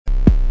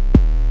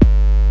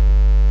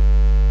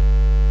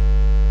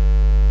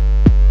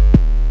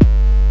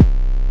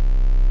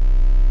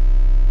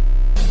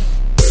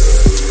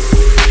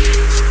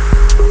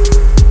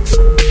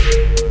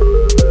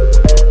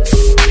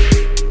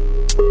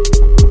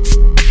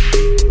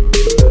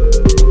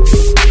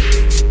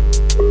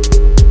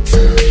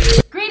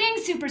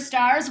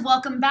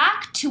welcome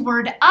back to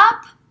Word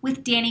Up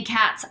with Danny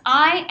Katz.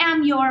 I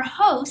am your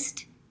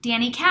host,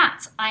 Danny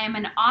Katz. I am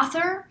an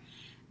author,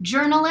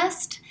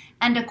 journalist,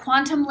 and a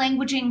quantum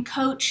languaging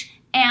coach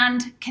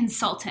and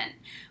consultant.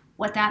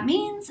 What that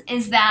means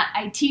is that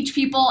I teach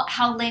people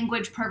how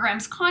language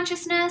programs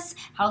consciousness,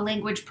 how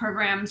language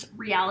programs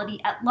reality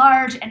at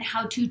large, and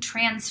how to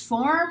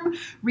transform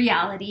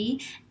reality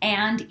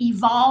and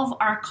evolve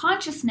our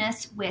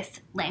consciousness with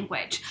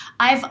language.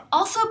 I've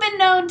also been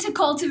known to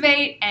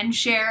cultivate and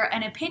share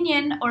an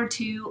opinion or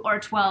 2 or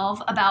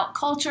 12 about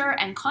culture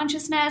and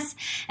consciousness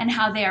and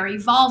how they are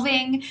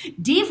evolving,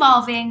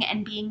 devolving,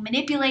 and being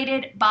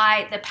manipulated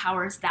by the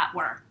powers that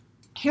were.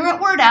 Here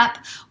at Word Up,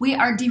 we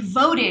are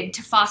devoted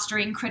to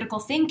fostering critical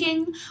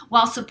thinking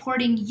while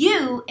supporting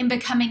you in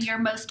becoming your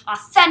most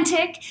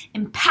authentic,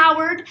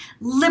 empowered,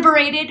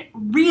 liberated,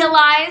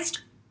 realized,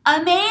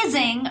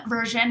 amazing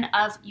version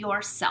of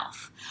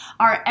yourself.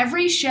 Our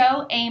every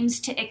show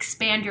aims to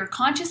expand your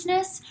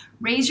consciousness,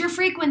 raise your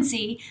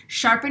frequency,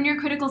 sharpen your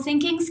critical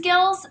thinking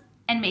skills,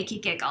 and make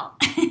you giggle.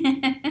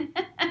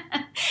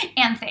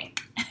 And think.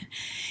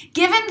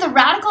 Given the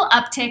radical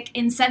uptick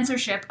in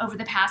censorship over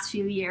the past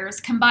few years,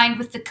 combined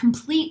with the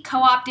complete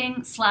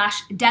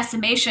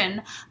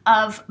co-opting/decimation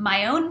of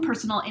my own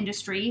personal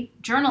industry,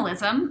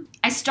 journalism,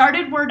 I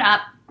started Word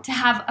Up to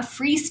have a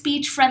free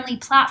speech-friendly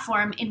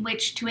platform in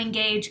which to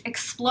engage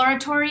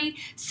exploratory,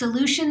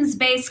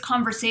 solutions-based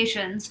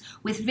conversations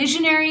with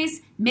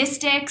visionaries,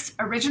 mystics,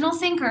 original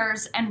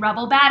thinkers, and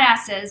rebel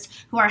badasses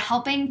who are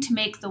helping to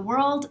make the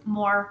world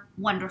more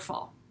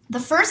wonderful. The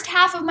first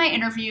half of my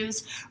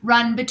interviews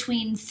run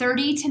between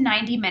 30 to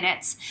 90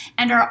 minutes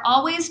and are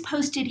always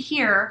posted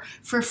here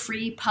for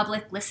free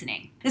public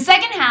listening. The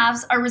second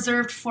halves are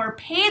reserved for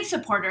paid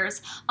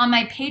supporters on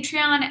my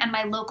Patreon and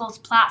my Locals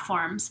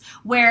platforms,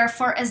 where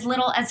for as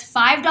little as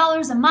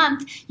 $5 a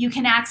month, you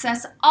can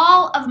access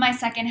all of my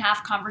second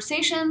half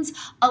conversations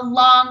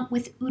along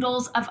with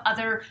oodles of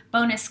other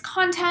bonus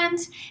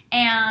content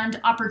and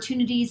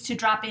opportunities to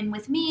drop in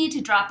with me, to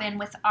drop in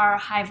with our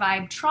high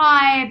vibe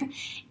tribe,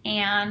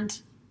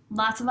 and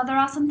lots of other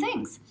awesome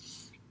things.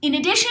 In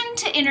addition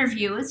to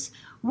interviews,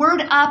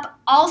 Word Up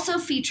also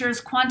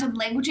features quantum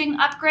languaging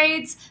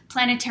upgrades,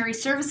 planetary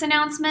service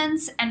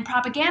announcements, and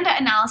propaganda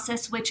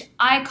analysis, which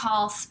I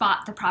call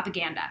Spot the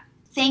Propaganda.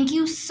 Thank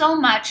you so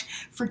much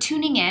for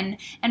tuning in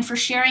and for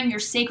sharing your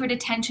sacred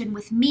attention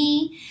with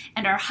me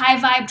and our high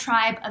vibe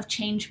tribe of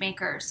change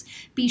makers.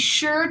 Be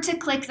sure to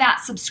click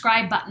that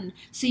subscribe button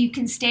so you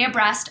can stay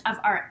abreast of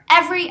our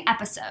every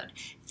episode.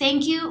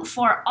 Thank you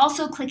for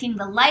also clicking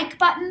the like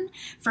button,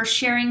 for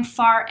sharing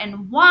far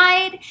and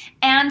wide,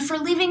 and for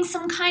leaving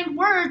some kind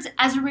words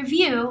as a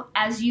review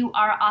as you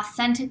are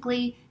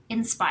authentically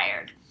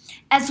inspired.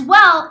 As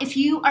well, if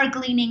you are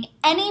gleaning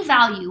any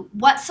value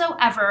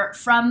whatsoever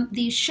from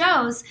these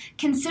shows,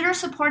 consider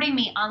supporting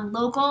me on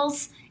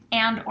Locals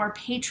and or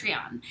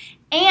Patreon.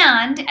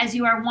 And as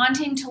you are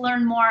wanting to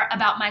learn more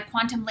about my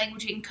quantum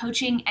languaging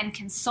coaching and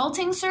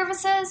consulting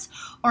services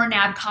or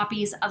nab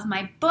copies of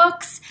my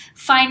books,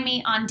 find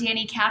me on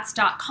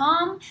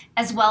dannykatz.com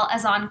as well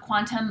as on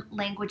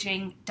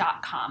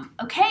quantumlanguaging.com.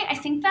 Okay, I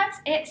think that's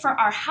it for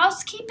our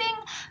housekeeping.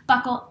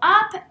 Buckle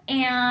up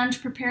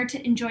and prepare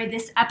to enjoy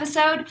this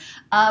episode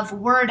of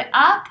Word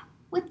Up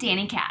with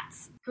Danny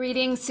Katz.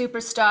 Greetings,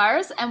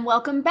 superstars, and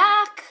welcome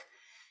back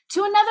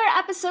to another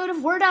episode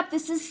of Word Up.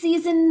 This is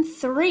season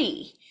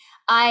 3.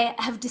 I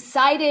have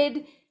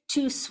decided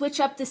to switch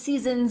up the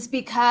seasons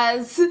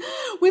because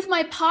with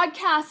my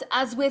podcast,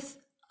 as with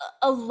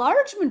a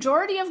large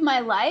majority of my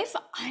life,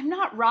 I'm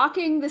not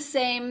rocking the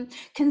same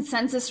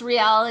consensus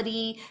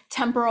reality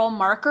temporal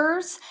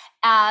markers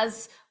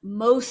as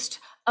most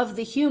of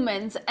the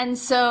humans. And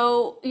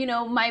so,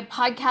 my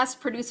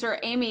podcast producer,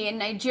 Amy in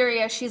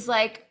Nigeria, she's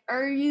like,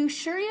 "Are you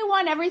sure you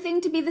want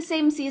everything to be the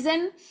same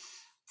season?"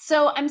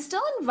 So I'm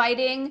still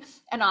inviting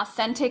an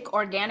authentic,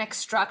 organic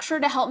structure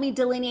to help me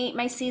delineate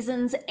my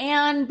seasons.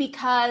 And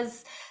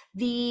because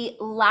the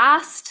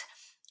last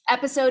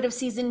episode of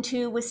season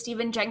 2 was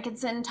Stephen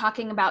Jenkinson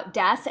talking about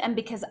death, and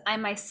because I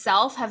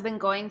myself have been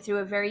going through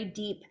a very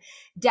deep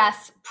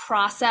death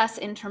process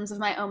in terms of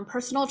my own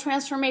personal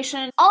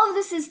transformation, all of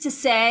this is to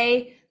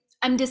say,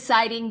 I'm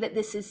deciding that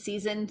this is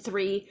season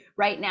 3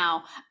 right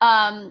now.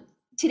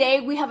 Today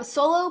we have a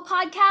solo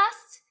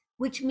podcast,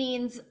 which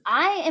means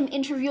I am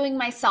interviewing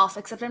myself,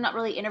 except I'm not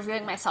really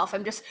interviewing myself.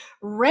 I'm just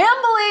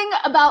rambling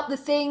about the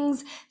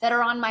things that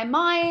are on my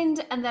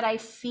mind and that I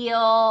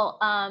feel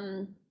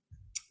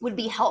would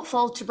be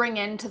helpful to bring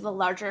into the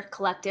larger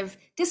collective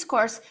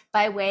discourse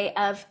by way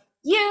of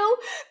you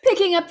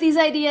picking up these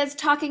ideas,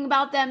 talking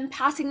about them,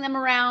 passing them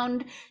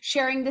around,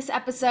 sharing this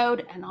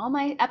episode and all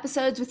my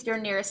episodes with your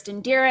nearest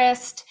and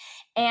dearest,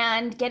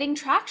 and getting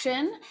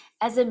traction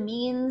as a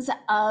means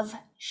of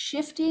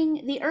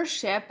shifting the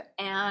Earthship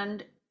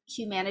and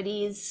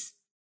humanity's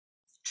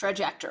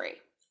trajectory.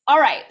 All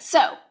right,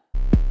 so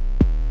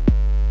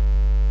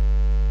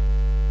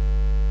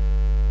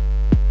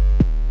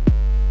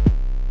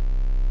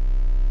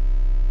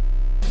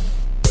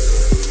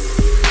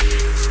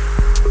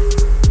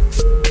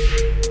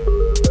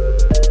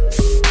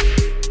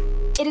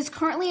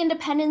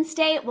Independence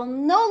Day. It will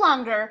no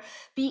longer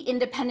be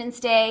Independence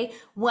Day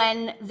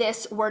when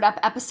this Word Up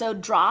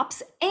episode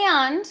drops.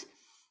 And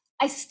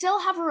I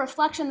still have a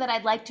reflection that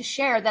I'd like to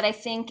share that I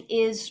think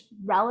is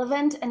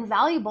relevant and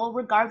valuable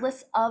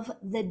regardless of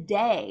the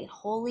day,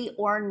 holy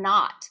or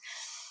not.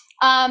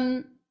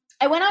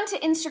 I went onto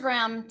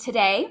Instagram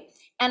today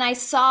and I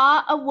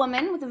saw a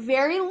woman with a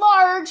very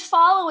large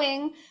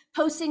following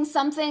posting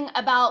something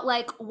about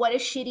like what a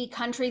shitty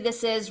country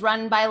this is,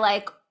 run by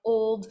like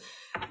old,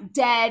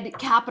 dead,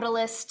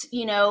 capitalist,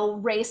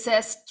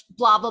 racist,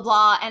 blah, blah,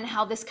 blah, and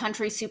how this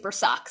country super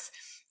sucks.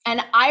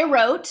 And I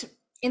wrote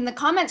in the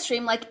comment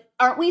stream, like,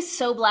 aren't we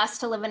so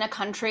blessed to live in a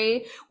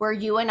country where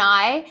you and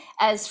I,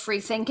 as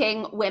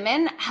free-thinking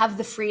women, have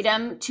the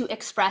freedom to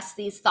express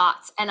these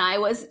thoughts? And I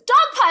was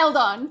dogpiled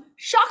on,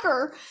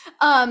 shocker,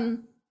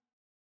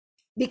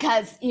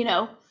 because,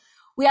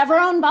 we have our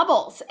own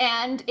bubbles.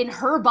 And in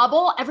her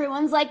bubble,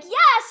 everyone's like,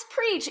 yes,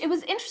 preach. It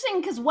was interesting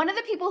because one of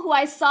the people who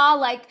I saw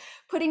like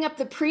putting up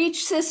the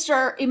preach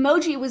sister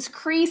emoji was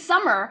Cree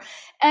Summer.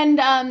 And,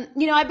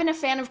 I've been a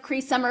fan of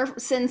Cree Summer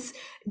since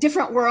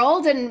Different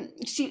World. And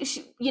she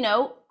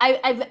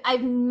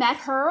I've met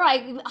her.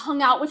 I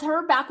hung out with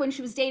her back when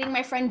she was dating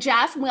my friend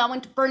Jeff. And we all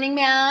went to Burning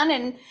Man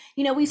and,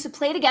 we used to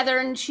play together.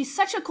 And she's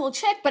such a cool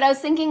chick. But I was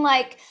thinking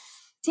like,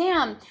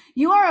 damn,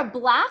 you are a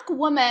Black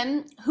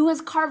woman who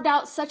has carved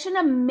out such an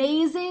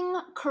amazing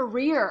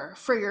career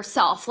for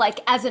yourself, like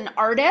as an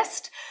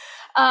artist,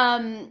 she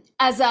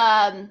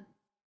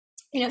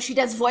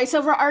does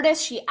voiceover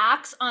artist, she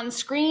acts on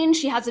screen,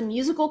 she has a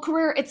musical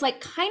career. It's like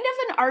kind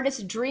of an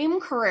artist's dream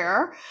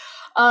career.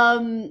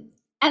 And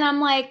I'm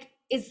like,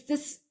 is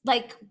this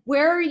like,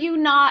 where are you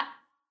not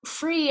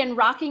free and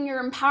rocking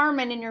your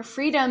empowerment and your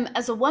freedom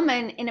as a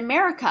woman in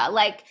America?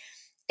 Like,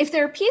 if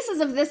there are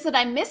pieces of this that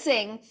I'm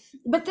missing,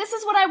 but this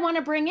is what I want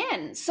to bring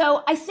in.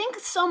 So I think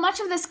so much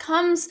of this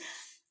comes,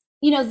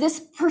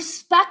 this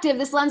perspective,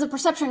 this lens of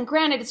perception,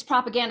 granted, it's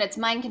propaganda, it's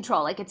mind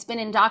control, like it's been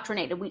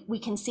indoctrinated. We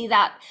can see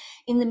that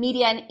in the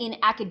media and in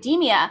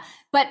academia.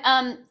 But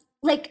I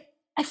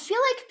feel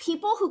like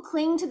people who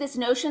cling to this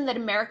notion that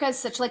America is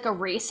such like a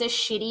racist,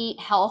 shitty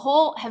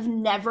hellhole have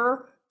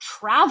never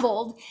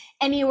traveled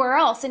anywhere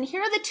else. And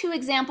here are the two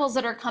examples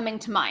that are coming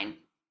to mind.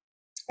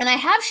 And I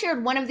have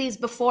shared one of these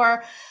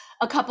before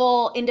a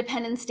couple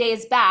Independence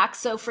Days back,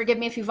 so forgive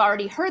me if you've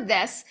already heard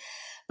this.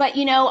 But,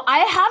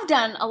 I have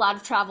done a lot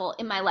of travel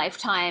in my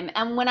lifetime.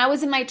 And when I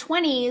was in my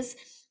 20s,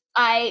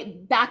 I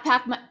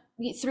backpacked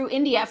through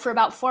India for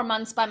about 4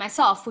 months by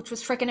myself, which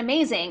was freaking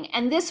amazing.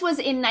 And this was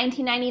in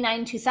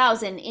 1999,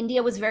 2000.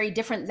 India was very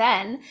different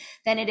then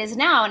than it is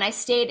now. And I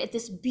stayed at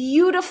this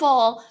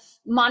beautiful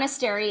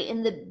monastery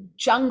in the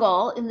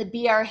jungle in the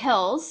BR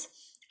Hills,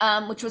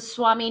 which was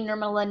Swami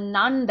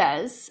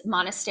Nirmalananda's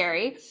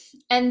monastery.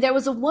 And there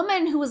was a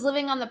woman who was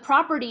living on the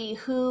property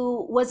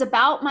who was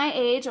about my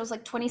age. I was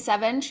like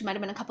 27. She might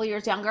have been a couple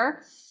years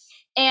younger.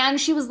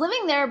 And she was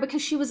living there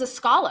because she was a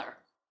scholar.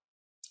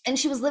 And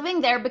she was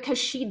living there because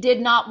she did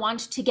not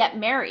want to get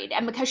married.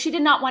 And because she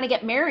did not want to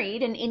get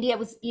married, and India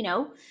was,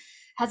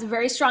 has a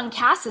very strong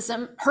caste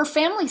system, her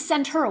family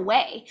sent her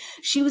away.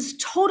 She was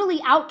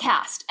totally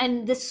outcast.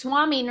 And the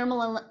Swami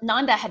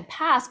Nirmalananda had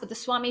passed, but the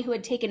Swami who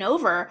had taken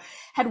over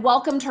had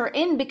welcomed her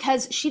in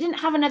because she didn't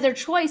have another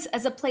choice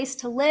as a place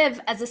to live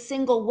as a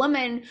single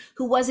woman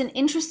who wasn't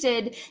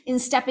interested in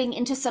stepping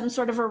into some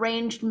sort of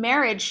arranged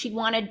marriage. She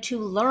wanted to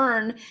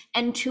learn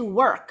and to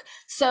work.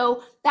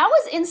 So that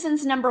was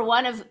instance number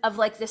one of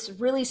like this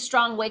really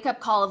strong wake up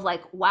call of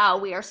like, wow,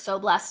 we are so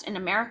blessed in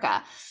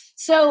America.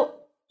 So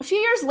a few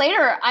years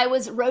later, I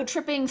was road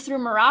tripping through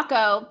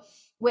Morocco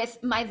with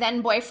my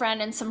then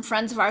boyfriend and some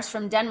friends of ours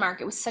from Denmark.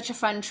 It was such a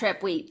fun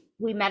trip. We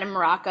met in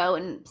Morocco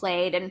and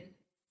played. And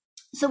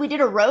so we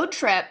did a road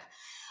trip.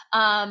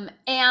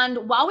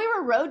 And while we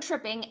were road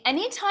tripping,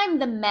 anytime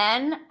the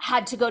men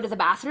had to go to the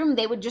bathroom,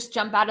 they would just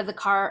jump out of the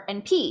car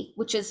and pee,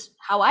 which is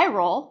how I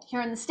roll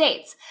here in the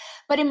States.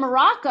 But in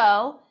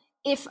Morocco,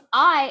 if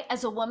I,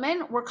 as a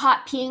woman, were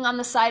caught peeing on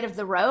the side of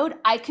the road,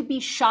 I could be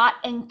shot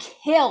and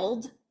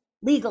killed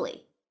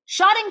legally.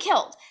 Shot and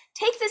killed.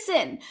 Take this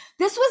in.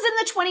 This was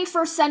in the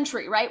 21st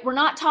century, right? We're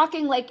not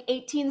talking like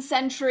 18th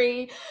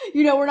century,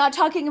 we're not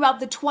talking about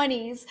the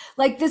 20s.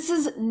 Like this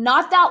is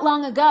not that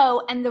long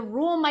ago, and the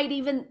rule might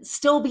even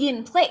still be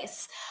in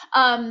place.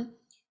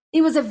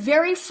 It was a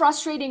very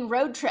frustrating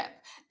road trip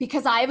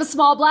because I have a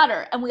small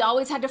bladder and we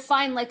always had to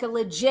find like a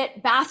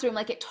legit bathroom.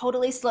 Like it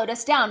totally slowed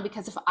us down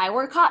because if I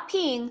were caught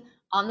peeing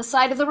on the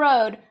side of the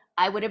road,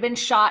 I would have been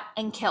shot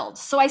and killed.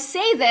 So I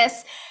say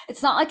this,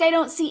 it's not like I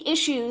don't see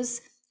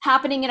issues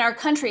happening in our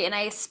country. And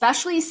I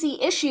especially see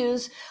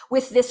issues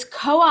with this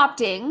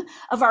co-opting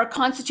of our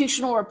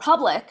constitutional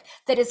republic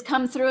that is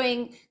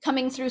coming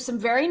through some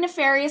very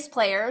nefarious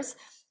players,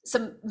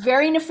 some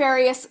very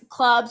nefarious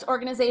clubs,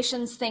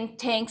 organizations, think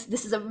tanks.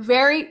 This is a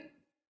very,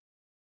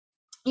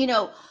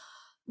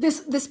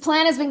 this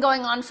plan has been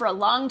going on for a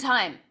long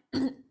time.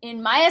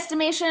 In my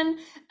estimation,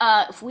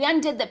 if we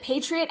undid the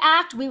Patriot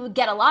Act, we would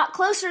get a lot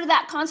closer to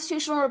that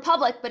constitutional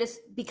republic, but it's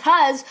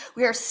because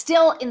we are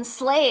still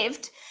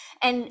enslaved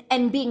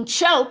and being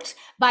choked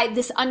by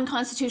this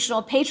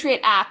unconstitutional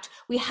Patriot Act,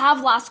 we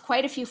have lost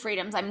quite a few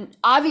freedoms. I'm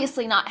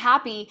obviously not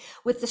happy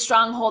with the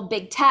stronghold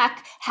big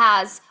tech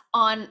has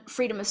on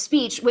freedom of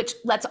speech, which,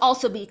 let's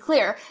also be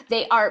clear,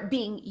 they are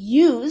being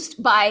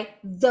used by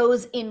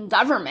those in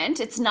government.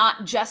 It's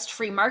not just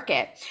free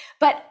market.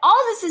 But all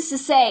this is to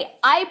say,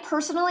 I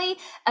personally,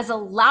 as a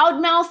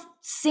loudmouth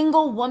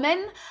single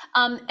woman,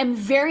 am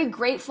very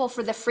grateful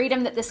for the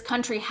freedom that this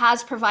country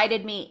has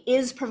provided me,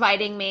 is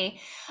providing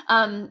me,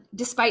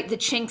 despite the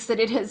chinks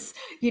that it has,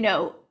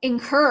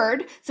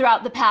 incurred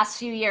throughout the past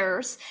few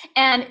years.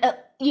 And,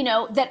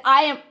 that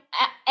I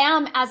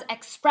am as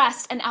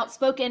expressed and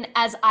outspoken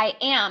as I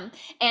am.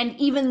 And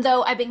even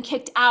though I've been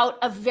kicked out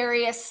of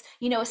various,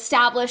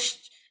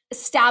 established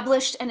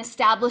and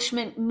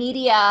establishment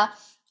media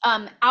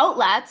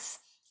outlets,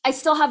 I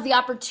still have the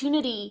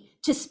opportunity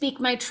to speak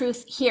my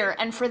truth here.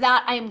 And for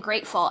that, I am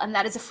grateful. And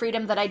that is a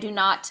freedom that I do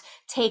not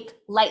take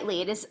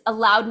lightly. It has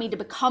allowed me to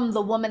become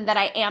the woman that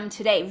I am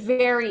today,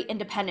 very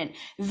independent,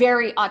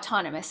 very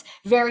autonomous,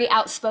 very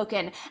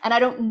outspoken. And I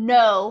don't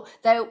know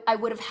that I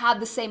would have had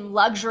the same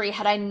luxury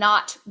had I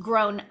not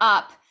grown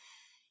up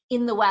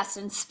in the West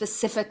and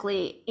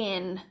specifically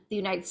in the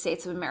United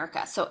States of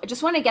America. So I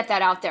just want to get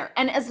that out there.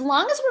 And as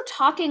long as we're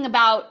talking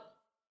about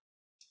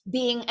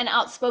being an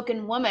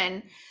outspoken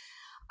woman,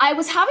 I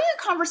was having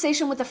a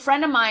conversation with a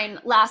friend of mine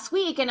last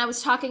week, and I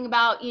was talking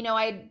about,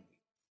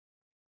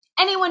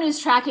 anyone who's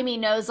tracking me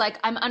knows, like,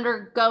 I'm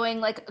undergoing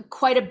like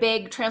quite a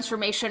big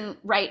transformation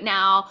right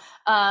now.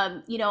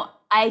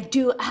 I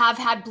do have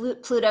had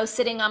Pluto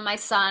sitting on my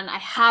sun. I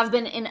have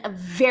been in a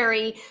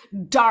very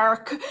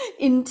dark,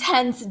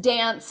 intense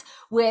dance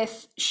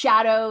with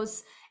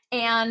shadows.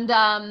 And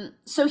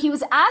so he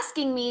was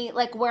asking me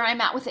like where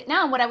I'm at with it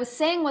now. And what I was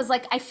saying was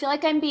like, I feel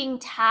like I'm being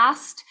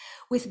tasked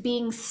with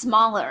being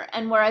smaller.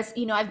 And whereas,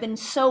 I've been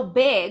so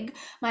big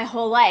my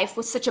whole life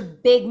with such a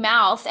big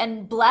mouth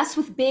and blessed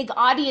with big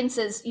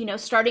audiences,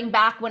 starting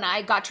back when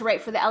I got to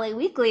write for the LA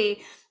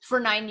Weekly for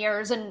 9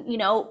 years and,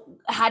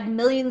 had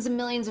millions and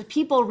millions of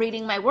people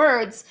reading my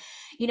words,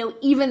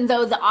 even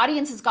though the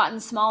audience has gotten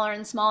smaller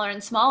and smaller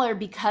and smaller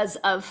because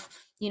of,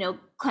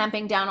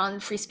 clamping down on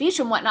free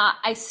speech and whatnot,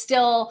 I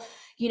still,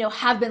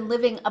 have been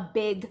living a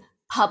big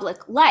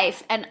public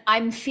life. And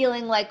I'm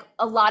feeling like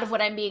a lot of what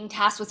I'm being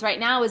tasked with right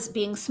now is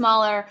being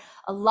smaller,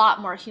 a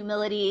lot more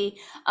humility.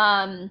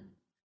 And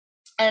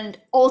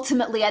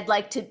ultimately I'd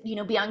like to,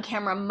 be on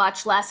camera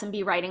much less and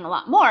be writing a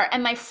lot more.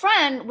 And my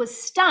friend was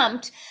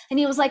stumped and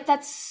he was like,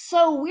 that's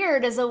so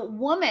weird as a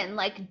woman.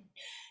 Like,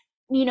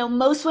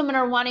 most women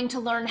are wanting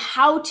to learn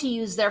how to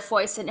use their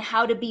voice and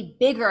how to be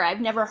bigger. I've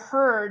never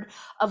heard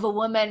of a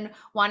woman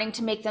wanting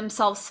to make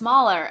themselves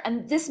smaller.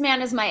 And this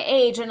man is my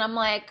age. And I'm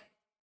like,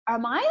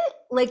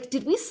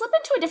 did we slip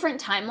into a different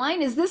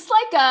timeline? Is this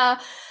like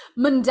a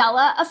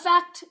Mandela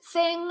effect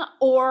thing?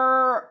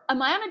 Or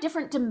am I on a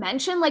different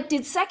dimension? Like,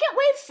 did second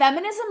wave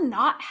feminism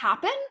not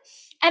happen?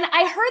 And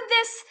I heard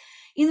this,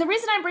 the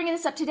reason I'm bringing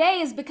this up today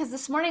is because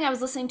this morning I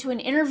was listening to an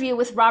interview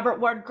with Robert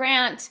Ward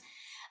Grant,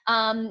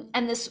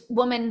 and this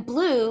woman,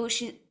 Blue.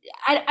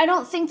 I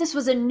don't think this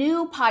was a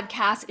new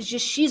podcast. It's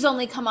just she's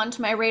only come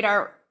onto my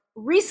radar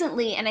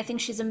recently, and I think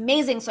she's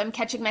amazing. So I'm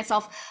catching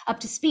myself up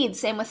to speed.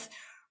 Same with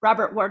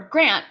Robert Ward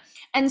Grant.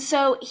 And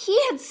so he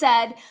had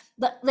said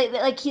that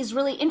like he's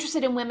really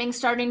interested in women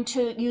starting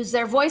to use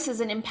their voices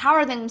and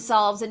empower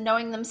themselves and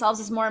knowing themselves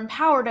as more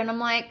empowered. And I'm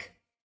like,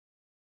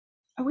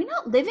 are we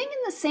not living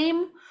in the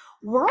same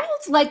world?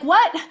 Like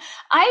what?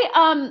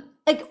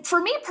 Like for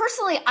me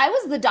personally, I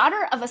was the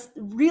daughter of a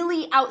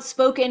really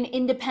outspoken,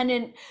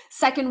 independent,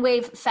 second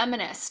wave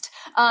feminist.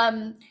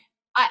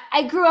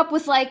 I grew up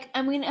with like,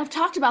 I've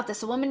talked about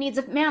this. A woman needs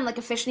a man like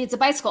a fish needs a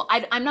bicycle.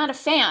 I'm not a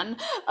fan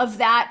of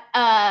that,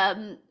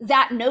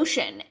 that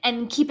notion.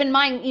 And keep in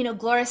mind,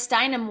 Gloria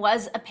Steinem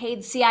was a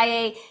paid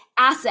CIA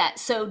asset.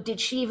 So did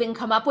she even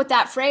come up with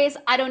that phrase?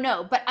 I don't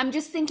know. But I'm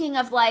just thinking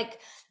of like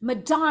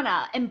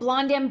Madonna and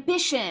Blonde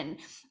Ambition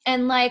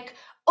and like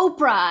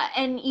Oprah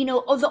and,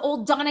 the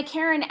old Donna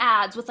Karen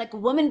ads with like a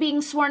woman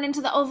being sworn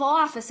into the Oval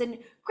Office. And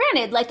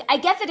granted, like I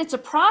get that it's a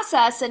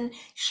process and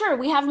sure,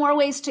 we have more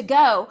ways to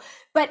go.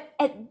 But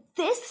at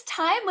this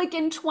time, like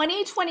in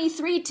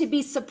 2023, to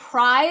be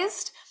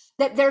surprised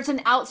that there's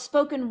an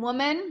outspoken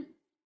woman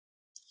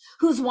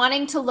who's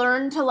wanting to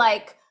learn to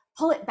like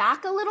pull it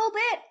back a little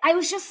bit, I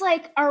was just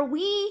like,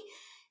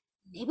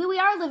 maybe we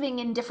are living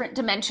in different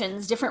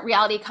dimensions, different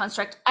reality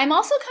construct. I'm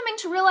also coming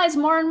to realize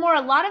more and more,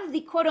 a lot of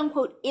the quote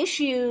unquote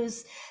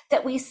issues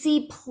that we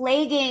see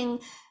plaguing,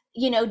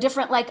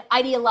 different like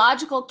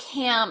ideological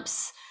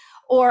camps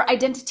or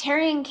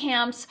identitarian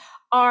camps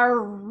are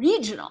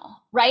regional,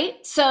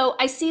 right? So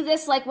I see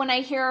this like when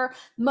I hear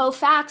Mo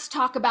Fax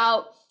talk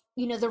about,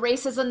 the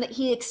racism that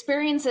he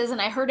experiences.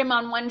 And I heard him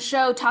on one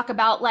show talk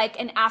about like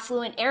an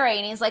affluent area.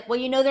 And he's like, well,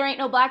 there ain't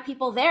no Black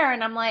people there.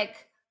 And I'm like,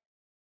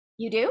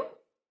 you do?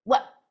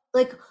 What,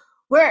 like,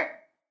 where,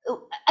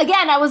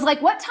 again, I was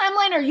like, what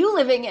timeline are you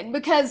living in?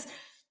 Because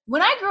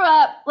when I grew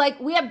up, like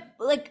we have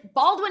like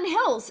Baldwin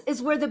Hills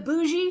is where the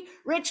bougie,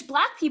 rich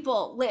Black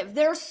people live.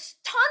 There's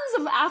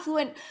tons of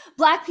affluent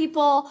Black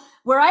people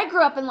where I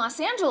grew up in Los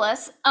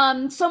Angeles.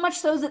 So much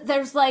so that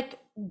there's like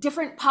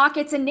different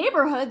pockets and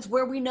neighborhoods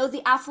where we know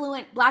the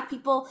affluent Black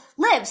people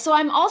live. So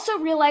I'm also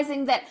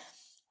realizing that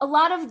a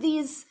lot of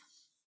these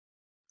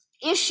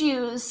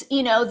issues,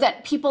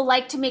 that people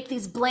like to make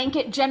these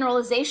blanket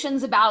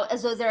generalizations about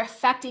as though they're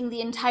affecting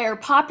the entire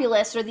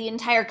populace or the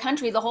entire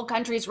country, the whole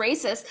country's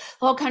racist,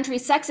 the whole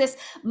country's sexist,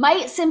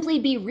 might simply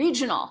be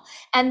regional.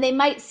 And they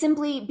might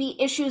simply be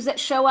issues that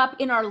show up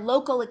in our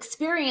local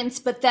experience,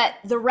 but that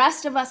the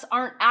rest of us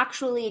aren't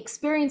actually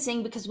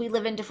experiencing because we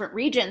live in different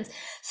regions.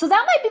 So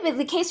that might be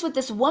the case with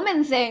this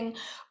woman thing.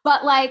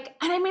 But and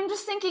I'm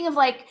just thinking of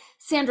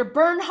Sandra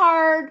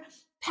Bernhard,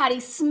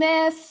 Patti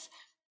Smith.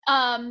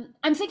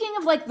 I'm thinking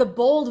of the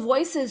bold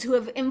voices who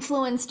have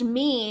influenced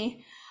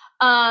me.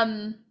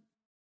 And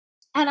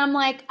I'm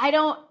I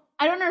don't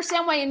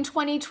understand why in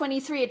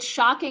 2023 it's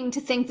shocking to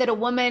think that a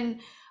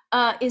woman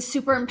is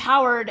super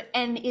empowered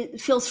and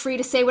it feels free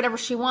to say whatever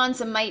she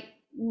wants and might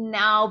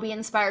now be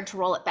inspired to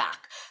roll it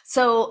back.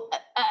 So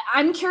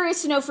I'm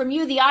curious to know from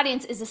you, the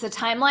audience, is this a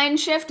timeline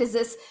shift?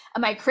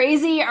 Am I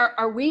crazy?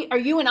 Are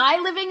you and I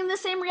living in the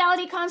same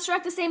reality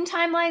construct, the same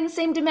timeline, the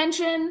same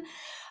dimension?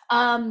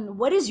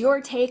 What is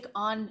your take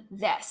on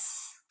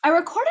this? I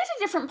recorded a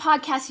different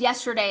podcast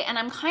yesterday, and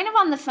I'm kind of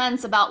on the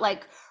fence about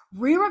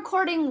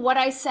re-recording what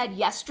I said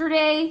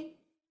yesterday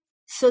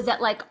so that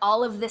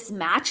all of this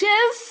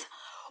matches,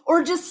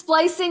 or just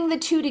splicing the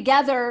two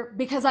together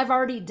because I've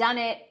already done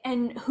it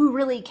and who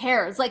really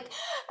cares?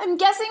 I'm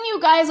guessing you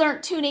guys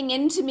aren't tuning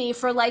into me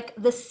for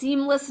the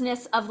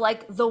seamlessness of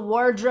the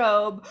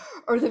wardrobe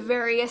or the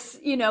various,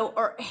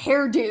 or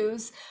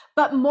hairdos,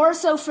 but more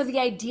so for the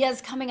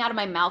ideas coming out of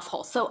my mouth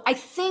hole. So I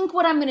think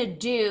what I'm going to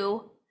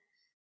do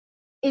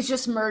is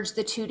just merge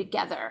the two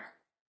together.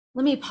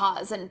 Let me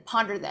pause and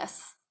ponder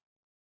this.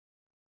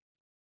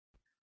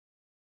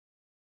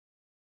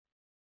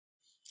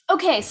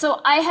 Okay,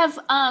 so I have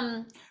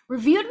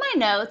reviewed my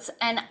notes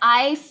and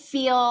I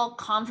feel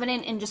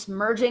confident in just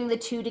merging the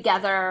two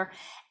together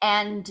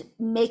and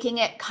making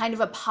it kind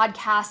of a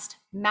podcast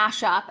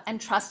mashup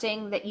and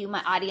trusting that you,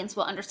 my audience,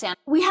 will understand.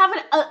 We have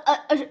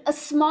a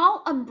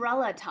small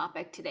umbrella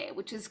topic today,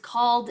 which is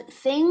called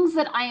Things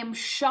That I Am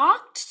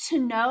Shocked to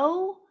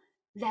Know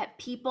That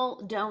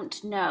People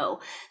Don't Know.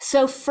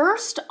 So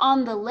first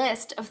on the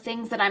list of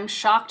things that I'm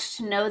shocked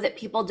to know that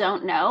people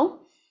don't know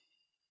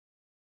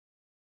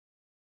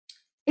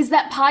is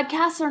that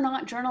podcasts are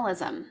not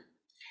journalism.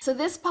 So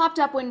this popped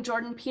up when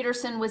Jordan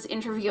Peterson was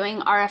interviewing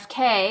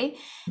RFK.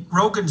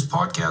 Rogan's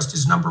podcast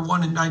is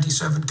 #1 in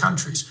 97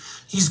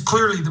 countries. He's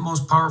clearly the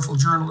most powerful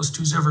journalist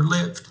who's ever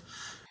lived.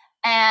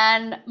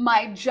 And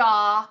my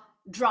jaw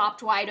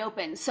dropped wide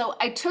open. So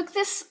I took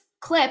this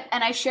clip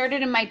and I shared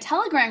it in my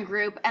Telegram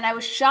group, and I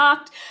was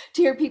shocked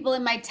to hear people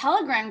in my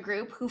Telegram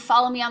group who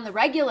follow me on the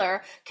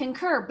regular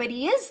concur, but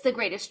he is the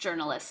greatest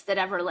journalist that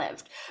ever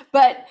lived.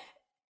 But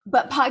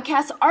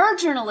podcasts are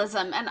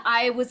journalism. And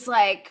I was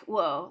like,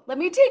 whoa, let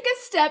me take a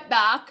step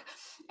back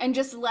and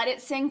just let it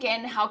sink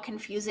in how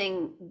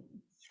confusing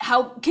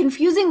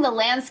the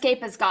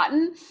landscape has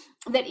gotten,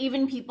 that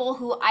even people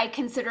who I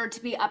consider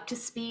to be up to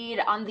speed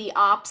on the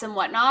ops and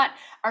whatnot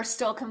are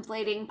still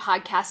conflating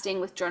podcasting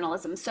with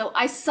journalism. So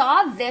I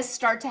saw this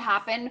start to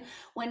happen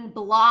when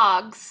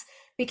blogs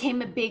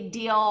became a big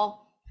deal,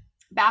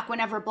 back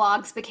whenever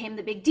blogs became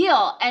the big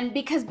deal. And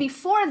because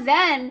before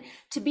then,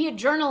 to be a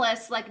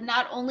journalist,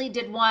 not only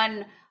did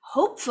one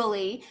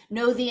hopefully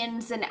know the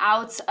ins and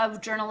outs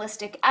of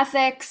journalistic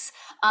ethics,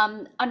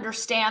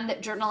 understand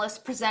that journalists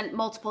present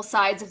multiple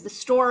sides of the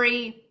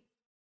story,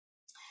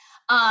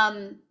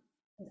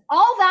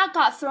 all that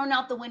got thrown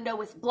out the window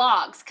with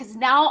blogs, because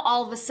now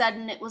all of a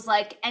sudden it was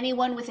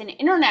anyone with an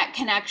internet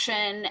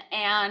connection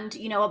and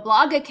a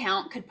blog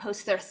account could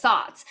post their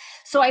thoughts.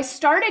 So I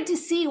started to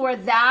see where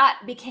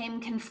that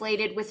became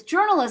conflated with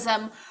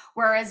journalism,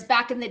 whereas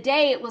back in the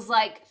day it was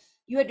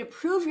you had to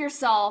prove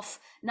yourself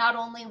not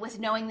only with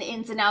knowing the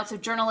ins and outs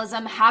of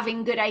journalism,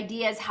 having good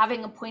ideas,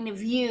 having a point of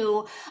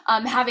view,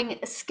 having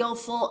a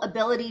skillful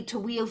ability to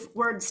weave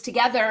words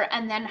together,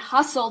 and then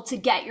hustle to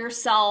get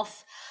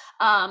yourself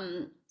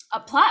a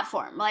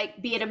platform,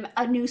 be it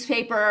a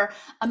newspaper,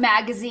 a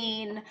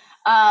magazine,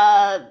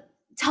 a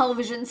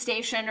television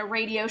station, a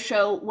radio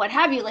show, what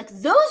have you.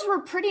 Those were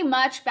pretty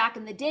much back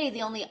in the day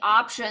the only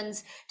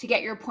options to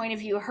get your point of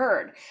view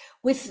heard.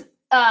 With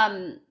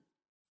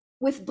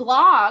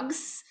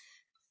blogs,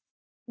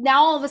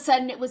 now all of a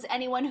sudden it was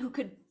anyone who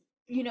could,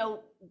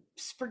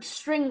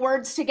 string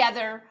words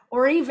together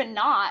or even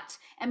not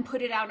and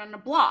put it out on a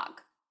blog.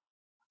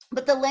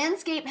 But the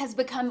landscape has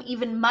become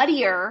even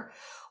muddier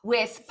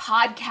with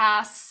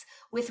podcasts,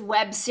 with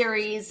web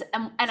series.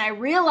 And I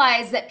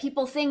realize that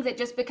people think that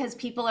just because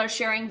people are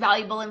sharing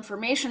valuable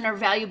information or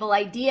valuable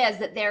ideas,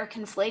 that they're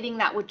conflating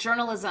that with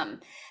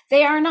journalism.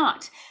 They are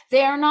not.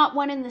 They are not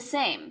one and the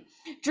same.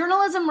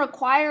 Journalism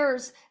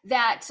requires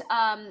that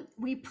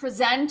we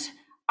present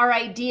our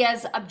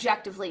ideas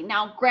objectively.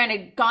 Now,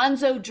 granted,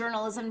 gonzo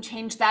journalism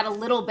changed that a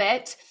little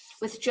bit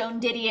with Joan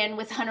Didion,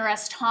 with Hunter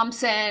S.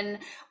 Thompson,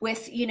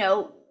 with,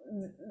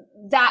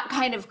 that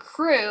kind of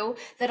crew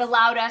that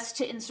allowed us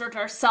to insert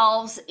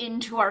ourselves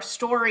into our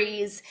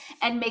stories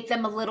and make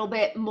them a little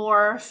bit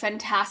more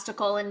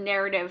fantastical and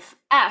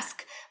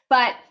narrative-esque.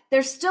 But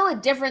there's still a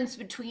difference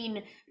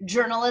between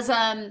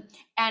journalism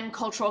and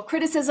cultural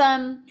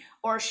criticism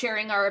or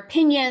sharing our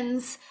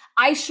opinions.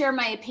 I share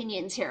my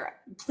opinions here.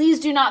 Please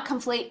do not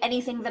conflate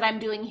anything that I'm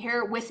doing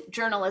here with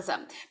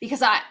journalism,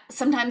 because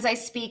sometimes I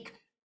speak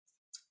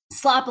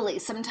sloppily,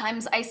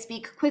 sometimes I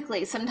speak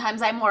quickly,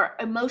 sometimes I'm more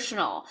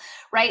emotional,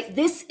 right?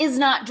 This is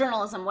not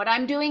journalism. What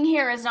I'm doing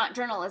here is not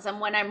journalism.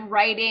 When I'm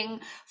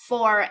writing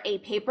for a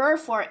paper,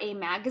 for a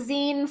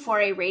magazine,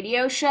 for a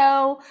radio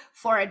show,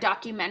 for a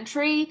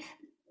documentary,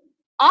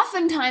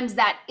 oftentimes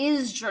that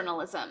is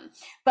journalism.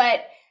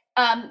 But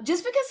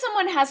just because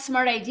someone has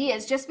smart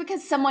ideas, just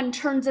because someone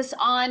turns us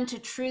on to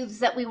truths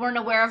that we weren't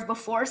aware of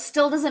before,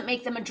 still doesn't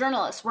make them a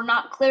journalist. We're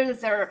not clear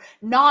that they're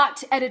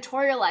not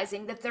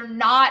editorializing, that they're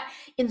not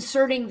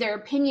inserting their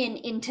opinion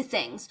into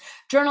things.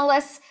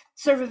 Journalists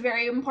serve a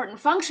very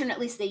important function, at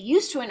least they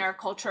used to in our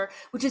culture,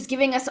 which is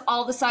giving us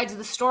all the sides of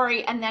the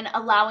story and then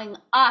allowing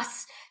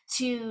us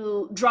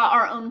to draw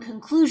our own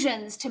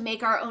conclusions, to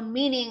make our own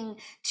meaning,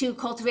 to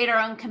cultivate our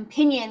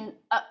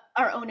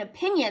own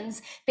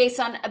opinions based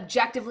on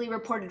objectively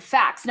reported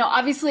facts. Now,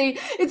 obviously,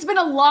 it's been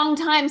a long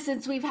time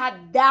since we've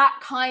had that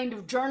kind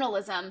of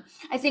journalism.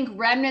 I think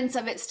remnants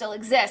of it still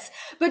exist.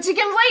 But to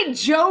conflate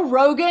Joe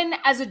Rogan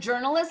as a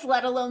journalist,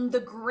 let alone the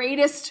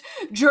greatest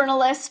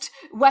journalist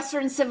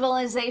Western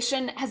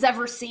civilization has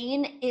ever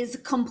seen, is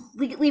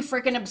completely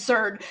freaking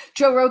absurd.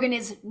 Joe Rogan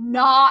is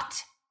not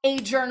a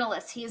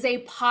journalist. He is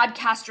a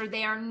podcaster.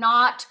 They are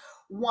not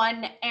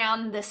one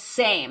and the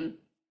same.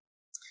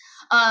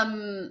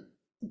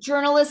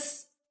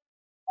 Journalists,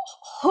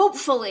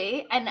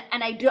 hopefully, and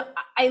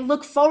I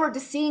look forward to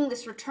seeing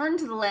this return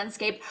to the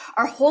landscape,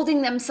 are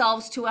holding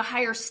themselves to a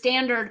higher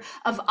standard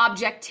of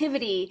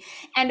objectivity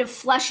and of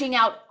fleshing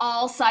out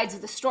all sides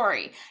of the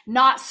story,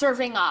 not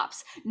serving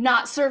ops,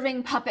 not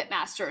serving puppet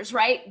masters,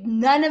 right?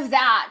 None of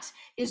that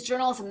is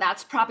journalism.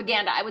 That's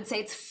propaganda. I would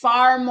say it's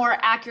far more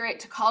accurate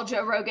to call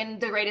Joe Rogan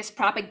the greatest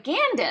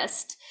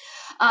propagandist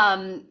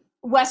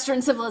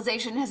Western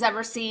civilization has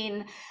ever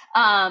seen,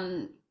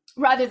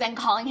 rather than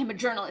calling him a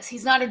journalist.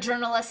 He's not a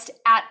journalist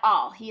at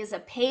all. He is a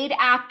paid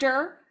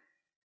actor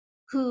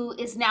who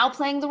is now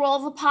playing the role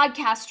of a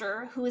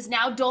podcaster, who is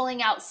now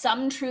doling out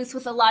some truth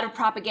with a lot of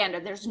propaganda.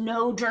 There's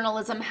no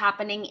journalism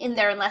happening in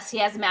there unless he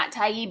has Matt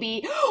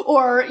Taibbi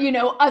or,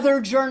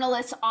 other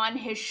journalists on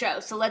his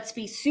show. So let's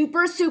be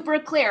super, super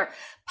clear.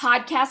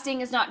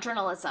 Podcasting is not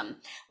journalism.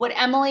 What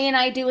Emily and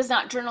I do is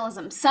not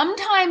journalism.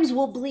 Sometimes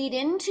we'll bleed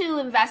into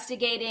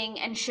investigating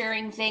and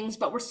sharing things,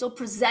 but we're still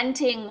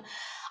presenting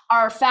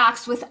our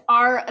facts with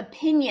our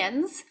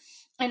opinions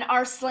and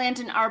our slant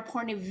and our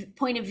point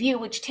of view,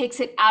 which takes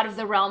it out of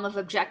the realm of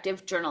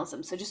objective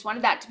journalism. So just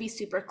wanted that to be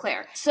super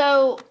clear.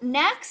 So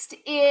next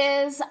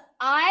is,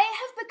 I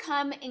have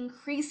become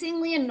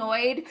increasingly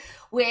annoyed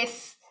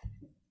with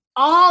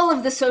all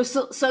of the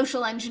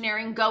social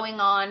engineering going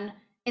on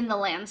in the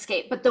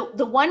landscape. But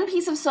the one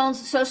piece of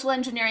social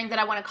engineering that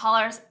I want to call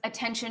our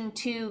attention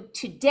to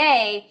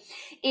today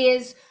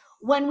is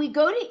when we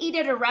go to eat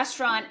at a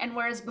restaurant, and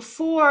whereas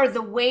before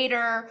the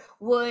waiter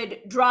would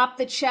drop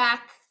the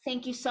check,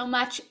 thank you so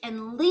much,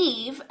 and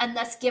leave, and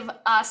thus give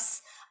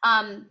us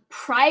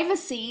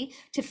privacy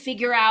to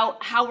figure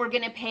out how we're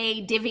going to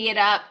pay, divvy it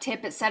up, tip,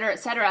 et cetera, et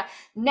cetera.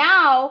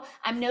 Now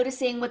I'm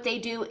noticing what they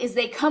do is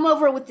they come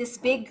over with this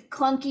big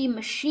clunky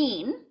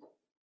machine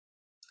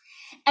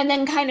and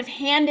then kind of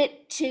hand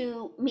it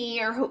to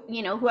me or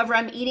whoever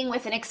I'm eating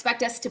with and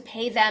expect us to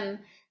pay them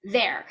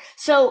there.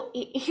 So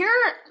here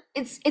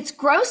it's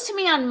gross to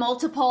me on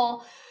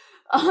multiple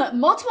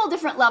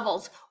different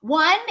levels.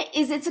 One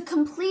is it's a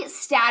complete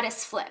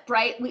status flip,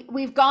 right?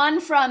 We've gone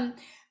from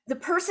the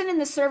person in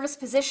the service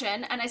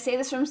position, and I say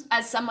this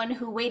as someone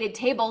who waited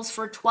tables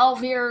for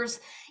 12 years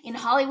in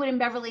Hollywood and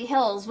Beverly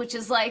Hills, which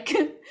is like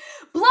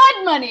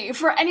blood money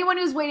for anyone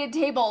who's waited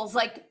tables.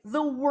 Like,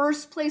 the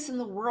worst place in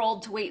the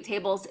world to wait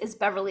tables is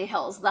Beverly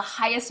Hills, the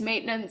highest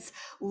maintenance,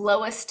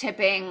 lowest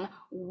tipping,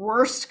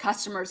 worst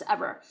customers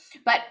ever.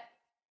 But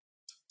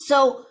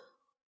so,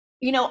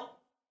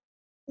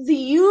 the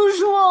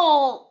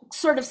usual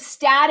sort of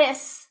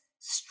status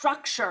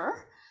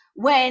structure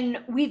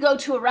when we go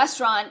to a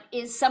restaurant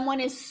is someone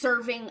is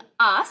serving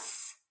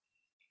us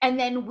and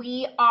then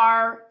we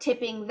are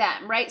tipping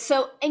them, right?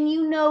 So, and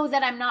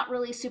that I'm not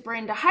really super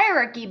into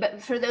hierarchy,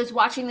 but for those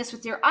watching this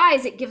with your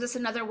eyes, it gives us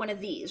another one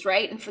of these,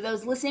 right? And for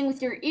those listening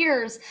with your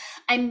ears,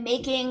 I'm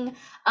making,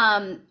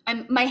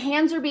 my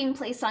hands are being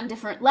placed on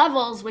different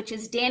levels, which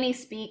is Danny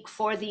speak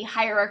for the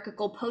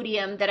hierarchical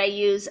podium that I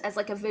use as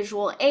like a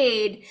visual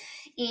aid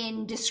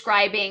in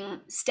describing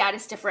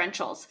status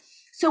differentials.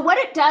 So what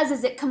it does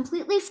is it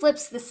completely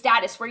flips the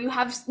status where you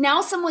have now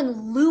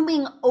someone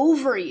looming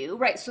over you,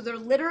 right? So they're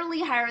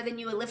literally higher than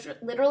you,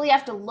 literally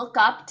have to look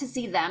up to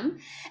see them,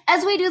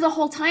 as we do the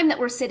whole time that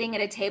we're sitting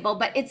at a table,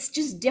 but it's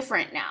just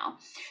different now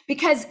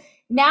because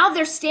now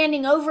they're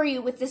standing over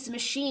you with this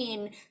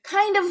machine,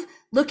 kind of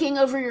looking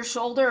over your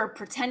shoulder or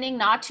pretending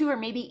not to, or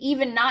maybe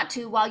even not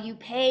to, while you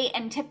pay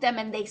and tip them,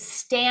 and they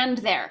stand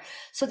there.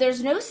 So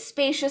there's no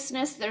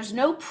spaciousness, there's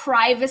no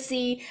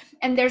privacy,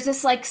 and there's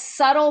this like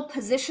subtle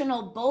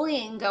positional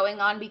bullying going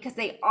on because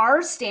they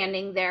are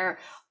standing there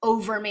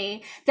over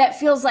me that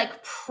feels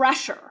like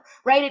pressure,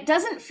 right? It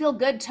doesn't feel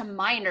good to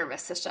my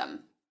nervous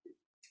system.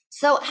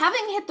 So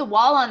having hit the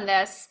wall on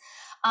this,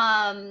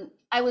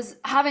 I was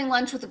having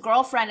lunch with a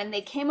girlfriend and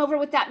they came over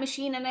with that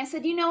machine and I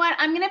said, you know what,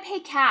 I'm going to pay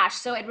cash.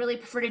 So I'd really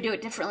prefer to do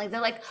it differently.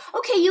 They're like,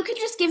 okay, you could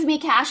just give me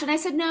cash. And I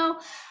said, no,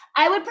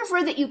 I would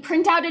prefer that you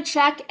print out a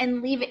check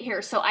and leave it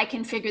here so I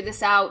can figure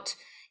this out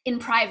in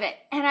private.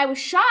 And I was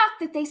shocked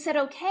that they said,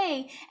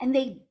 okay. And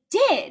they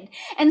did.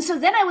 And so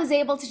then I was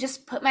able to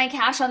just put my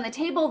cash on the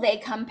table. They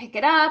come pick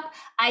it up.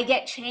 I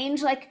get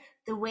change like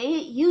the way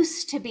it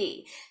used to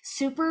be,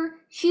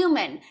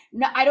 superhuman.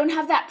 No, I don't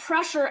have that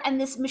pressure and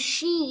this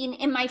machine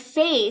in my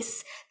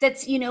face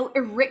that's,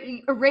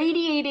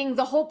 irradiating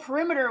the whole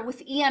perimeter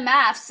with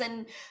EMFs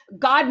and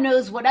God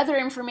knows what other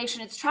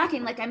information it's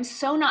tracking. Like, I'm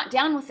so not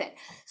down with it.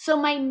 So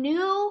my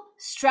new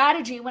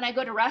strategy when I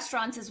go to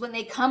restaurants is when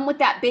they come with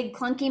that big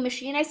clunky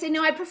machine, I say,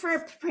 no, I prefer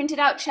a printed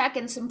out check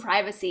and some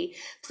privacy,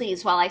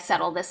 please, while I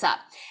settle this up.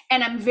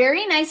 And I'm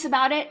very nice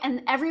about it.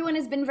 And everyone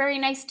has been very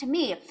nice to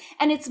me.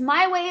 And it's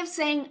my way of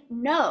saying,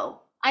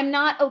 no, I'm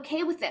not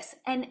okay with this.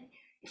 And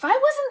if I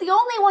wasn't the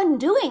only one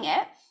doing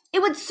it,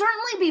 it would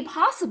certainly be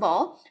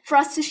possible for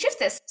us to shift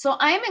this. So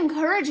I'm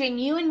encouraging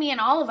you and me and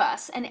all of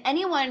us and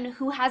anyone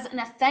who has an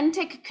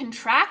authentic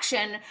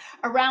contraction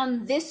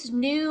around this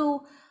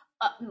new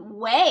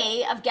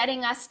way of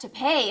getting us to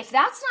pay. If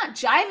that's not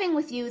jiving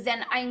with you,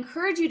 then I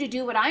encourage you to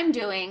do what I'm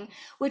doing,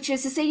 which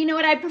is to say, you know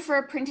what, I prefer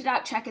a printed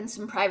out check and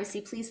some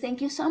privacy, please.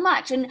 Thank you so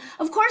much. And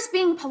of course,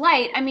 being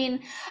polite. I mean,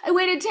 I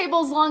waited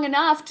tables long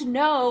enough to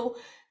know,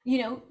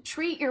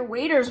 treat your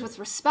waiters with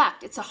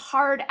respect. It's a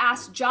hard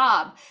ass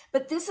job,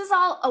 but this is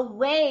all a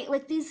way,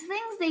 like these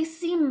things, they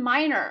seem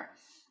minor,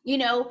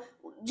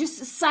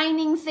 just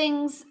signing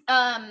things,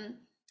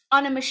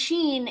 on a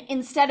machine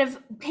instead of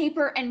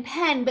paper and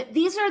pen. But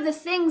these are the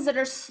things that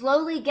are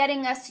slowly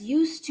getting us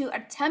used to,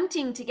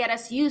 attempting to get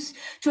us used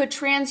to a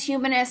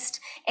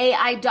transhumanist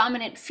AI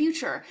dominant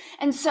future.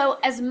 And so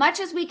as much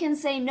as we can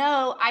say,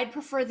 no, I'd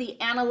prefer the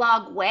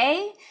analog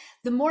way,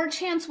 the more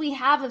chance we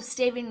have of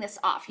staving this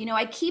off.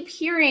 I keep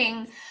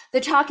hearing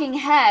the talking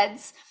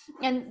heads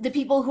and the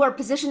people who are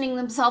positioning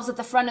themselves at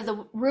the front of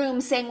the room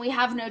saying we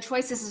have no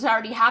choice, this has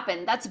already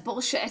happened. That's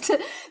bullshit.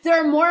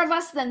 There are more of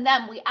us than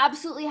them. We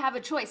absolutely have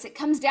a choice. It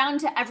comes down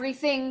to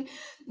everything,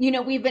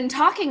 we've been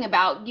talking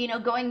about,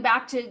 going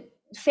back to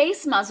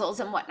face muzzles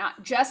and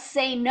whatnot. Just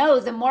say no.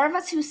 The more of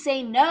us who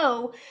say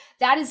no,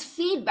 that is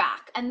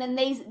feedback. And then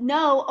they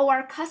know, oh,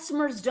 our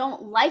customers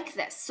don't like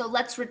this. So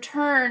let's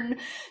return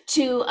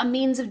to a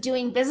means of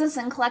doing business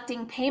and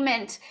collecting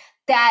payment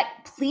that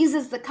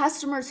pleases the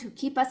customers who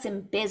keep us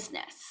in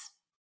business.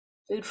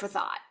 Food for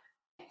thought.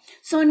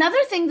 So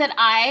another thing that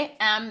I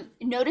am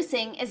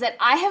noticing is that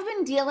I have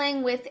been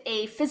dealing with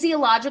a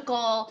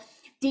physiological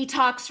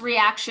detox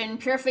reaction,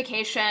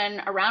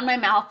 purification around my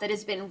mouth that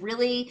has been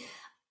really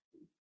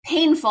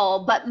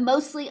painful, but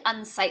mostly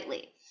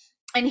unsightly.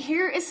 And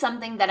here is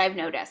something that I've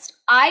noticed.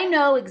 I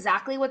know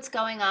exactly what's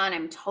going on.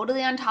 I'm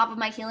totally on top of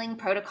my healing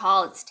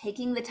protocol. It's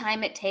taking the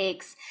time it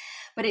takes,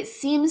 but it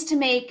seems to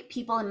make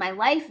people in my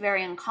life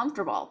very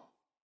uncomfortable.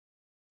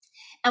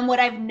 And what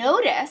I've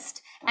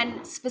noticed,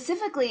 and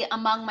specifically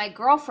among my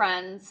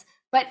girlfriends,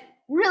 but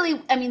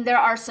really, I mean, there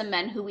are some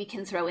men who we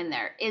can throw in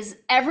there, is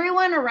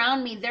everyone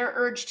around me, their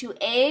urge to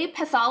A,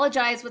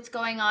 pathologize what's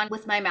going on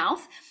with my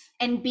mouth,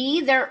 and B,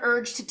 their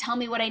urge to tell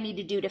me what I need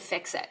to do to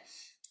fix it.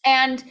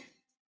 And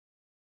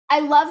I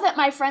love that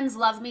my friends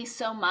love me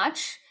so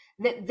much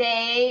that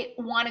they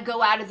want to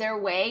go out of their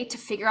way to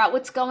figure out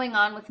what's going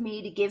on with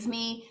me, to give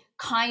me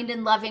kind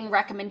and loving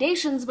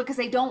recommendations because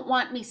they don't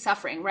want me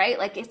suffering, right?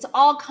 Like it's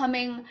all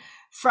coming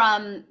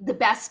from the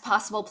best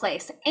possible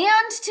place.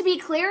 And to be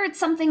clear, it's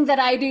something that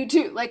I do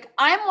too. Like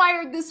I'm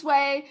wired this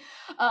way.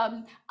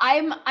 I'm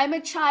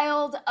a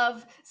child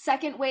of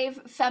second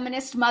wave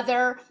feminist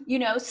mother,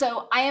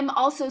 so I am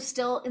also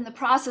still in the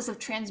process of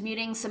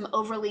transmuting some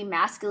overly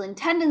masculine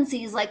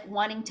tendencies, like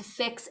wanting to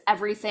fix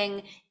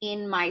everything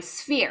in my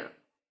sphere.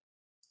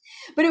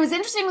 But it was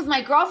interesting with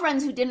my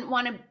girlfriends who didn't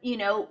want to,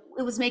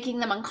 it was making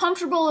them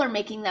uncomfortable or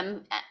making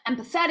them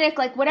empathetic,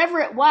 like whatever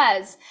it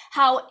was,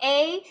 how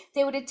A,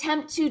 they would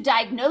attempt to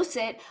diagnose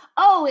it.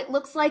 Oh, it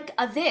looks like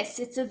a this,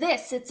 it's a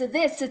this, it's a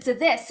this, it's a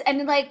this.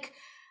 And like,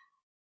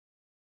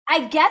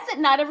 I get that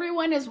not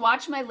everyone has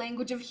watched my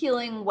Language of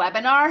Healing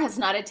webinar, has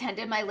not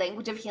attended my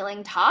Language of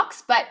Healing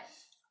talks, but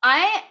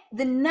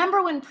The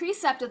number one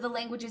precept of the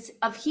languages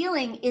of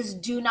healing is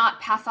do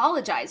not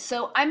pathologize.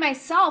 So I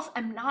myself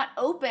am not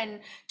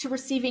open to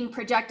receiving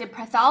projected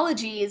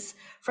pathologies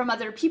from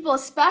other people,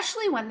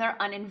 especially when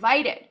they're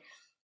uninvited.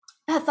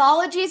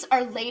 Pathologies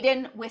are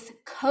laden with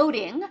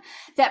coding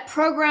that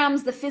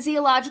programs the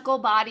physiological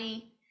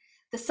body,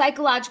 the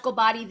psychological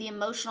body, the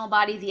emotional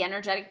body, the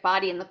energetic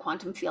body, and the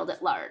quantum field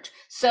at large.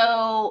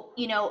 So,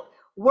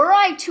 were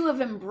I to have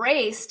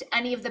embraced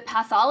any of the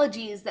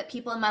pathologies that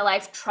people in my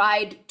life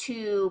tried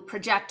to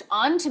project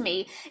onto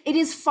me, it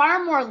is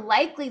far more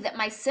likely that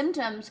my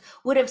symptoms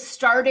would have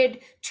started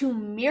to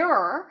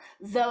mirror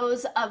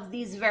those of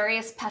these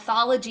various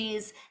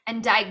pathologies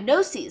and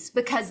diagnoses,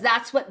 because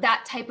that's what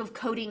that type of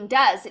coding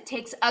does. It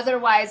takes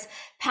otherwise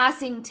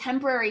passing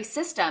temporary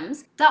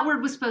systems. That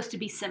word was supposed to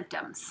be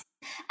symptoms.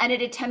 And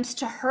it attempts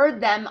to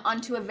herd them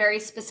onto a very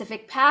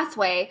specific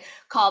pathway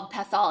called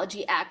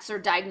pathology X or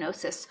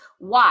diagnosis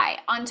Y.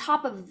 On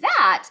top of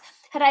that,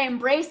 had I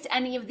embraced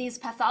any of these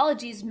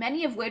pathologies,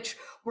 many of which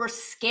were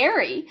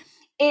scary,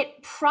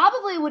 it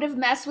probably would have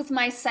messed with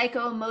my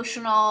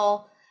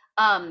psycho-emotional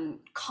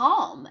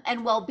calm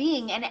and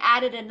well-being and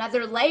added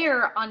another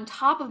layer on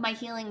top of my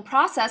healing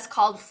process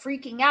called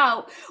freaking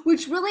out,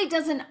 which really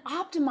doesn't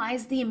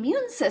optimize the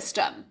immune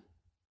system.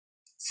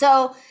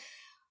 So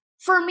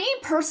for me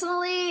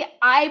personally,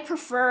 I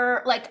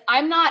prefer,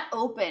 I'm not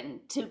open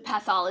to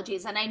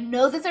pathologies, and I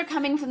know that they're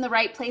coming from the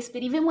right place,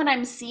 but even when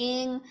I'm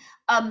seeing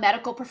a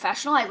medical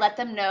professional, I let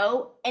them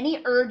know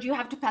any urge you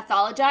have to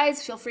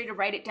pathologize, feel free to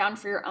write it down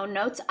for your own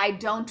notes. I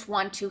don't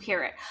want to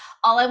hear it.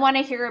 All I want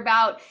to hear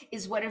about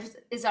is what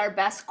is our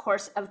best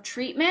course of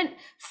treatment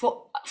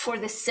for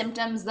the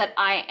symptoms that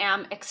I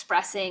am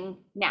expressing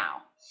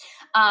now.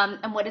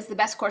 And what is the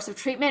best course of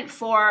treatment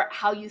for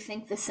how you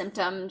think the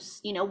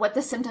symptoms, what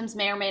the symptoms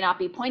may or may not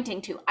be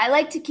pointing to. I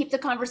like to keep the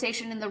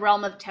conversation in the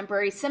realm of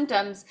temporary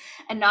symptoms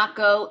and not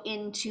go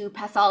into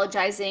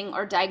pathologizing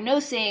or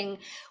diagnosing,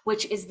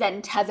 which is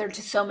then tethered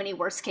to so many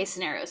worst case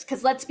scenarios.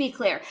 Because let's be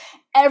clear,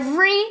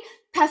 every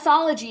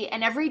pathology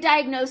and every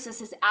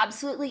diagnosis is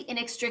absolutely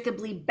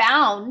inextricably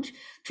bound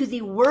to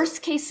the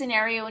worst case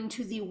scenario and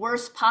to the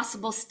worst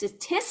possible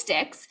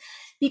statistics,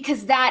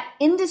 because that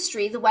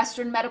industry, the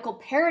Western medical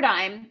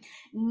paradigm,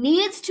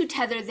 needs to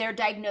tether their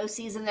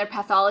diagnoses and their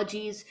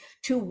pathologies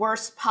to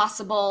worst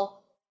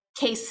possible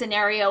case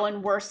scenario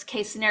and worst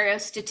case scenario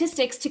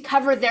statistics to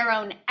cover their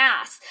own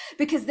ass,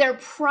 because their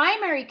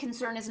primary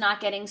concern is not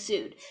getting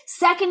sued.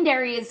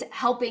 Secondary is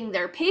helping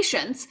their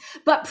patients,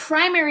 but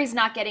primary is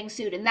not getting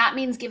sued. And that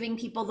means giving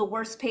people the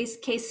worst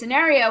case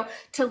scenario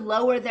to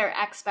lower their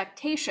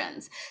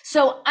expectations.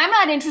 So I'm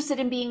not interested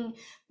in being,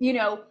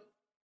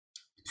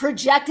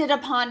 projected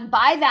upon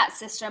by that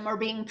system or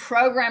being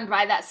programmed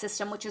by that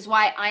system, which is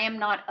why I am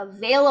not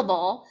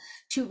available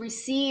to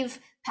receive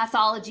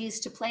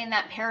pathologies to play in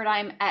that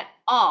paradigm at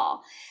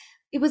all.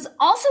 It was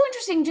also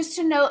interesting just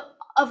to note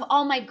of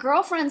all my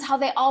girlfriends, how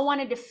they all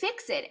wanted to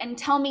fix it and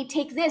tell me,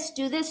 take this,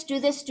 do this, do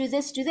this, do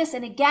this, do this.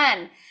 And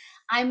again,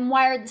 I'm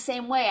wired the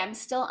same way. I'm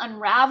still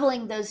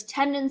unraveling those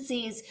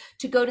tendencies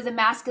to go to the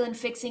masculine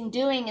fixing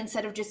doing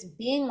instead of just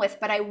being with.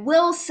 But I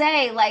will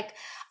say,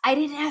 I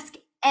didn't ask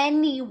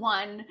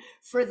anyone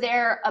for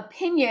their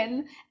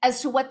opinion as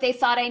to what they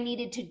thought I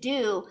needed to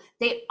do.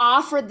 They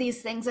offered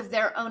these things of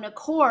their own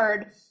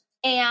accord.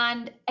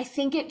 And I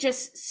think it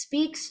just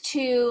speaks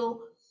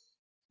to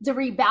the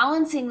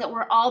rebalancing that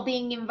we're all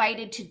being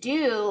invited to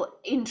do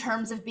in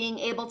terms of being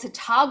able to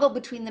toggle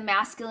between the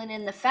masculine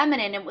and the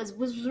feminine. It was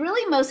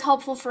really most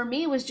helpful for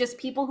me was just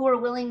people who are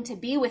willing to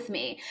be with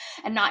me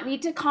and not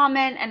need to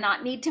comment and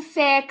not need to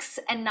fix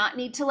and not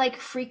need to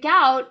freak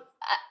out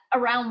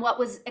around what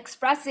was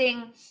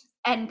expressing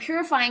and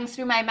purifying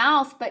through my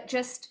mouth, but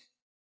just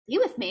be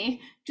with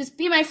me, just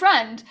be my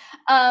friend.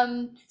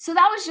 So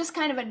that was just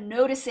kind of a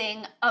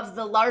noticing of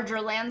the larger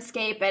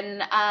landscape, and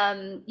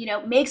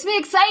makes me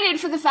excited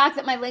for the fact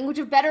that my Language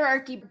of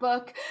Betterarchy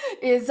book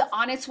is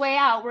on its way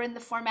out. We're in the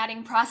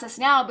formatting process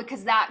now,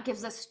 because that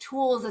gives us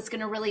tools that's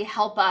going to really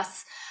help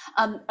us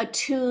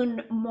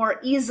attune more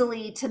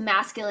easily to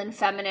masculine,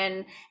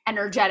 feminine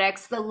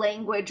energetics, the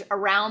language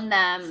around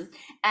them,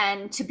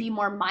 and to be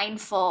more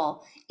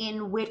mindful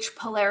in which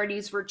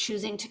polarities we're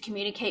choosing to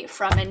communicate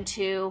from and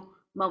to,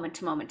 moment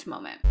to moment to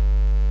moment.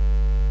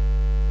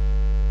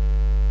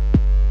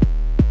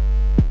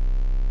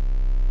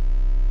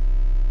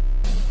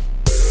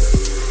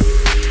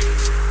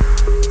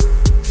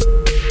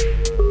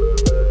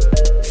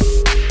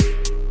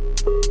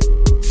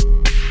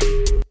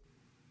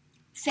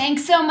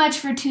 Thanks so much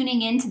for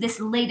tuning in to this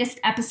latest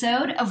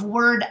episode of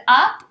Word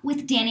Up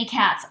with Danny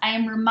Katz. I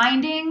am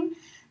reminding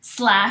 /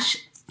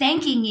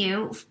 thanking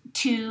you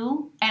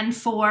to and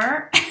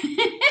for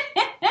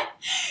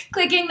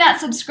clicking that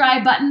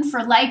subscribe button,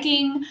 for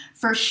liking,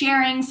 for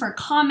sharing, for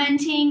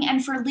commenting,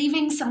 and for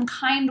leaving some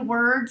kind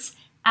words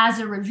as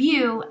a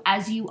review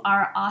as you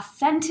are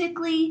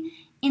authentically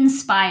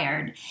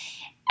inspired.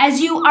 As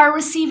you are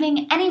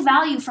receiving any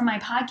value from my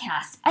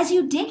podcast, as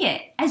you dig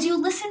it, as you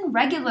listen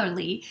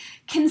regularly,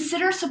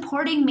 consider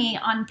supporting me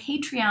on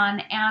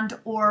Patreon and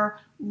or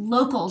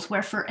Locals,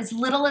 where for as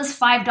little as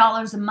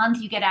 $5 a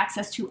month, you get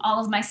access to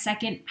all of my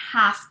second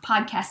half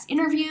podcast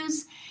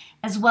interviews,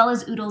 as well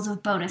as oodles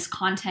of bonus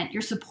content.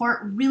 Your support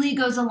really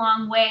goes a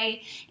long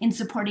way in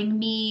supporting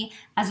me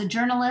as a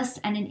journalist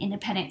and an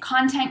independent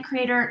content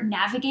creator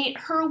navigate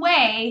her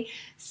way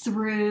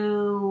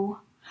through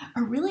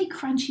a really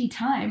crunchy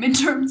time in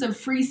terms of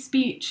free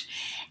speech.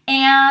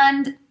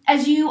 And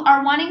as you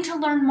are wanting to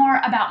learn more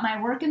about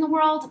my work in the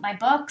world, my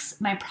books,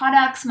 my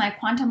products, my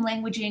quantum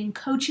languaging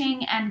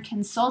coaching and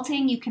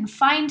consulting, you can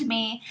find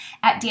me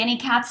at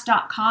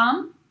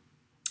DannyKatz.com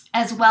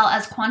as well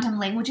as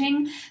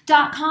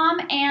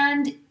quantumlanguaging.com.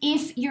 And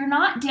if you're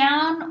not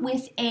down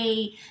with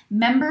a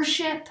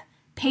membership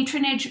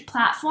patronage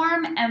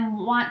platform and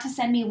want to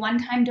send me a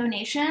one-time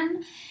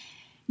donation,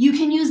 you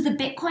can use the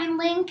Bitcoin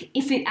link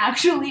if it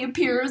actually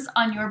appears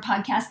on your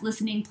podcast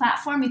listening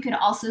platform. You could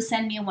also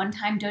send me a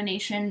one-time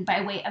donation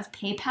by way of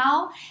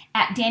PayPal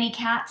at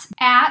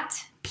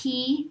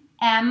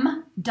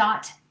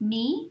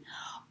DannyKatz@pm.me,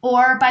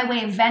 or by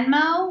way of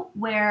Venmo,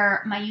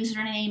 where my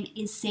username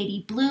is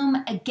Sadie Bloom.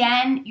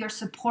 Again, your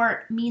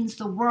support means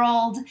the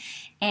world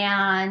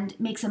and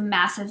makes a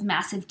massive,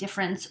 massive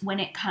difference when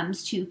it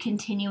comes to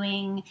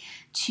continuing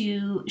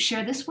to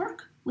share this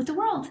work with the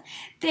world.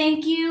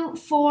 Thank you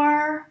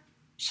for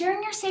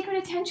sharing your sacred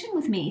attention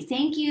with me.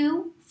 Thank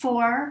you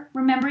for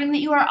remembering that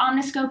you are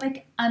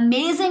omniscopic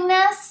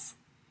amazingness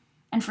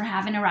and for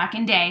having a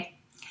rockin' day.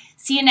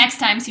 See you next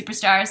time,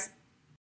 superstars.